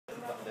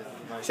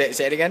Say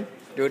it again.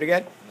 Do it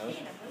again.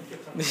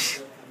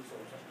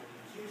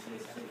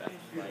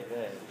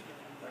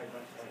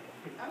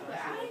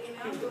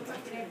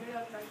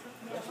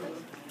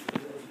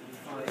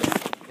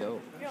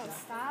 Yo. Yo,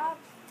 stop.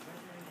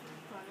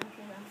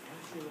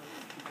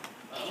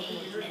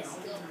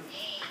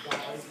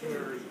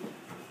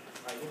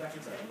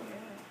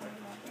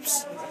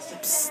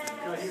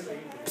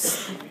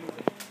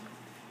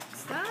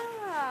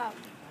 Stop.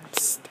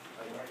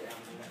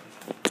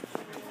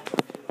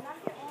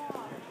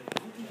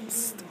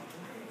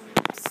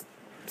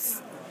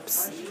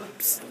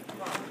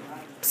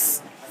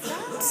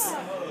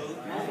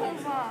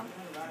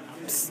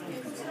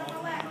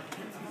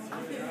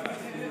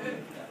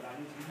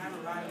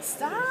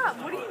 Stop!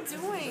 What are you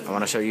doing? I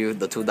want to show you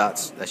the 2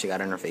 dots that she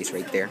got on her face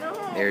right there.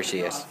 There she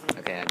is.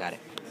 Okay, I got it.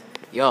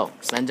 Yo,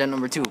 Slam Jam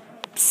number 2.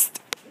 Psst.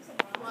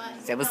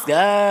 Say what's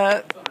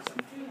up?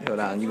 Hold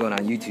on, you going on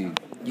YouTube.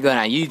 You going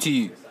on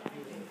YouTube.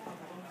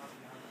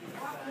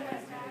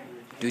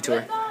 Do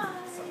tour.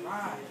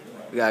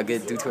 We got a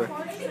good do tour.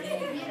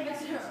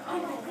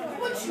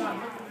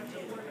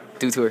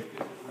 Do tour.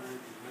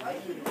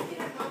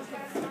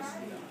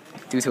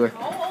 Do tour.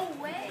 Oh,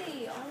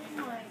 wait.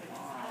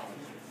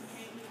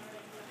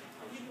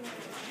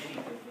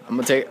 Oh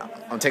my god.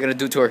 I'm taking a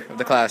do tour of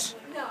the class.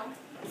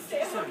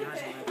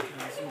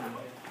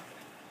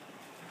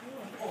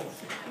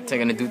 I'm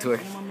taking a do tour.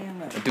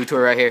 A do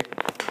tour right here.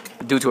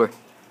 A do tour.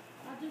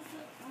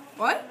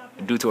 What?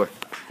 A do tour.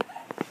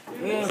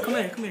 Yo, come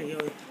here, yo.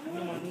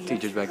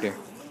 Teacher's back there.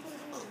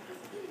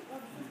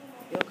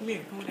 Yo, come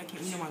here, I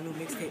can't. You know my new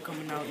mixtape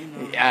coming out, you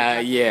know.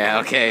 Yeah,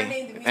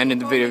 okay. Ended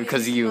the video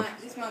because of you.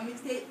 This my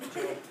mixtape.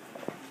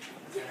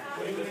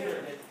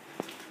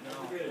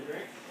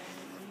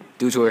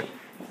 Do tour.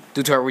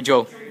 Do tour with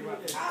Joe.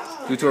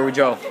 Do tour with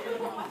Joe.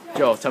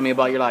 Joe, tell me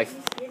about your life.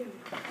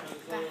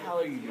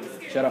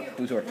 Shut up.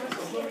 Do tour.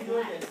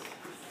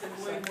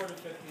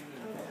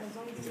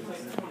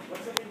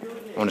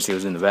 I want to see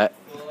who's in the back.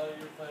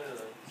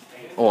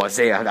 Oh,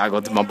 Isaiah. I gotta go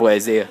to my boy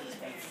Isaiah.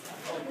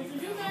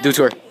 Do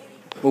tour.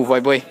 Move,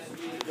 white boy.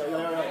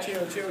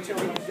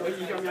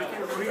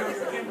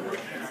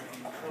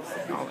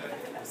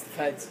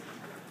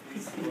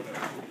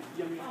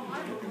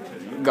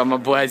 Got my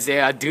boy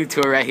Isaiah. Do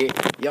tour right here.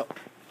 Yo,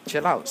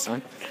 chill out,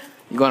 son.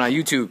 You going on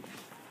YouTube?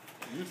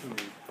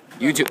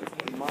 YouTube.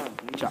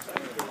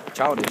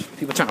 Childish.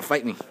 People trying to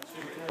fight me.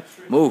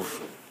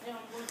 Move.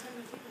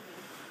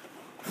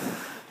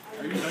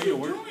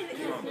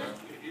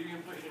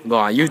 You go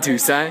on YouTube,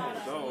 son.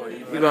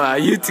 You go on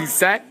YouTube,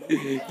 son.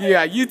 You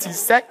got YouTube,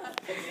 son.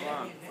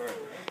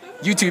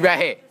 YouTube right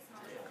here.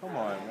 Come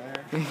on,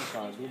 man.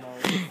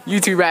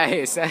 YouTube right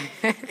here, son.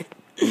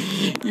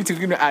 YouTube,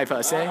 give me the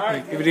iPod, son.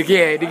 Give me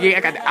the I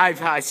got the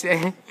iPod,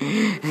 son.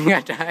 I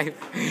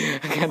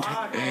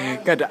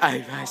got the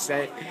iPod,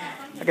 son.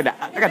 I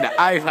got the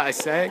iPod,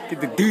 son. Get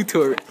the do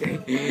tour.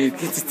 Get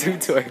the do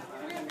tour.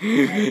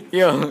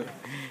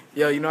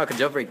 Yo, you know I can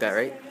jailbreak that,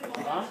 right?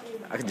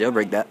 I can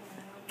jailbreak that.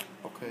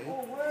 Okay.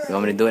 You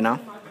want me to do it now?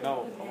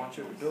 No, I want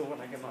you to do it when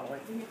I get my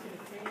license.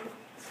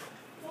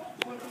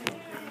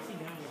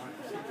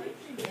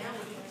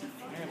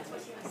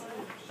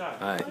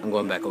 Alright, I'm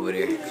going back over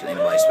there. Ain't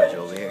nobody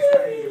special over here.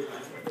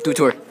 Do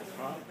tour.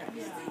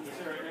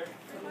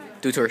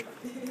 Do tour.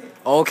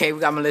 Okay, we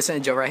got Melissa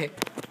and Joe right here.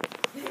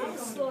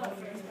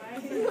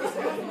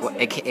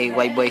 AKA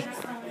white boy.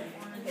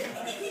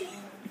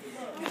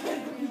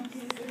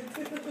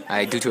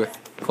 Alright, do tour.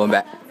 Going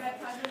back.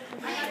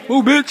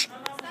 Oh, bitch!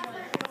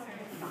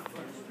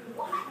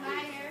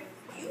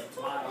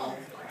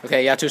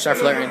 Okay, y'all two start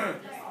flirting.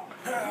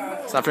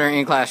 Stop flirting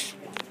in class.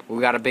 We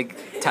got a big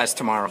test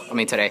tomorrow. I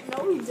mean, today.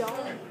 No, we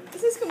don't.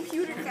 This is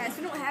computer class.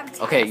 We don't have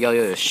tests. Okay,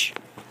 yo, shh.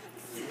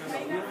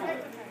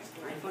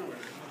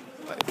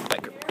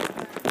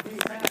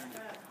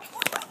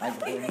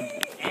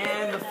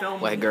 And the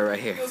film. White girl right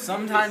here.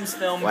 Sometimes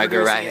film. White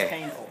girl right is here.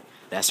 painful.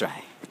 That's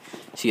right.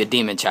 She a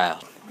demon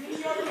child.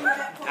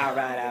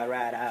 Alright.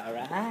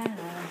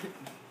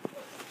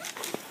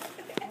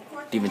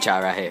 Demon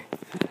child right here.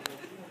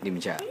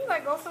 Demon child. Can you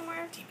like go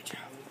somewhere? You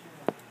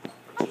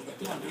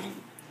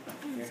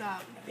can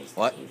stop.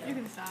 What? You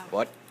can stop.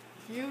 What?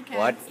 You can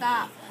What?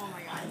 stop. Oh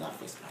my god. I love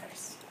this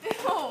purse.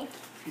 Ew.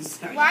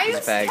 Why are you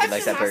This bag, touching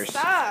likes that my purse.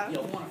 stuff?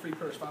 Yo, want a free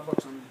purse?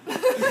 $5 on me.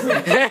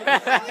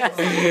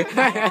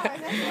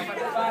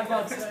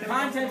 $5.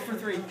 Content for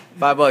 3.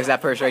 $5,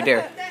 that purse right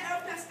there. Put that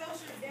El Pastel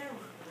shit down.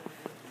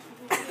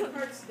 Put the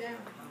purse down.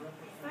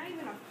 It's not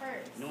even a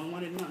purse. No one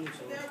wanted nothing,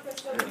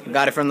 so.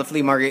 Got it from the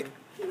flea market.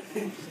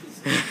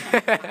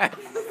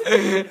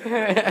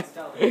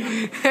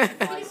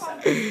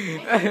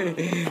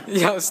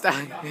 Yo, stop.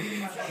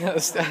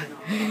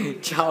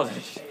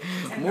 Childish.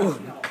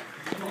 Move.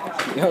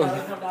 Yo.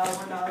 Guys,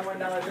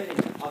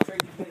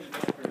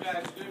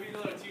 there'll be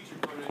another teacher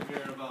coming in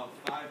here in about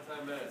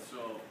 5-10 minutes, so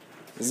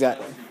Is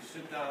that?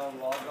 sit down,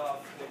 log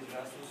off, things you're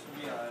not supposed to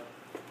be on.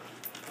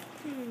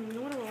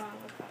 What a lot.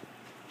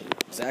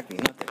 Exactly,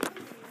 nothing.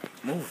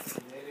 Move.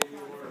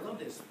 I love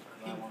this.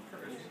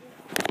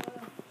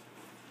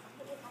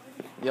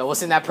 Yo,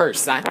 what's in that purse,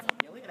 son?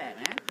 Yeah, look at that,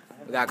 man.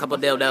 We got a couple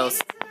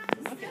dildos.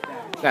 Look at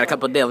that. Got a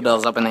couple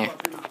dildos up in there.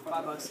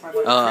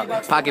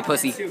 $5. Pocket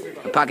pussy.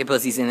 Pocket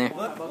pussy's in there.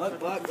 Look at the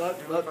bag.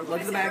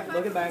 Look at the bag. Look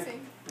at the bag.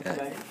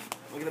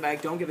 Look at the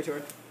bag. Don't give it to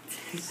her.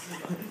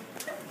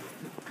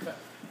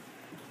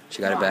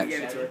 She got it Give back.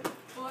 it to her.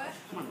 What?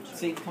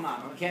 See, come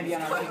on. You can't be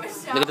on our team.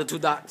 Michelle. Look at the 2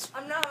 dots.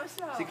 I'm not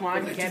Michelle. See, come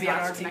on. You can't be on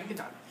our team.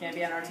 Can't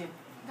be on our team.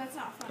 That's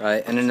not fun.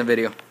 Alright, and in the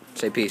video,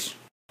 say peace.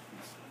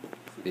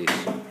 Peace.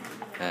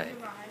 Alright,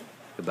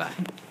 Goodbye.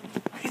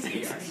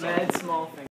 goodbye. Mad small thing.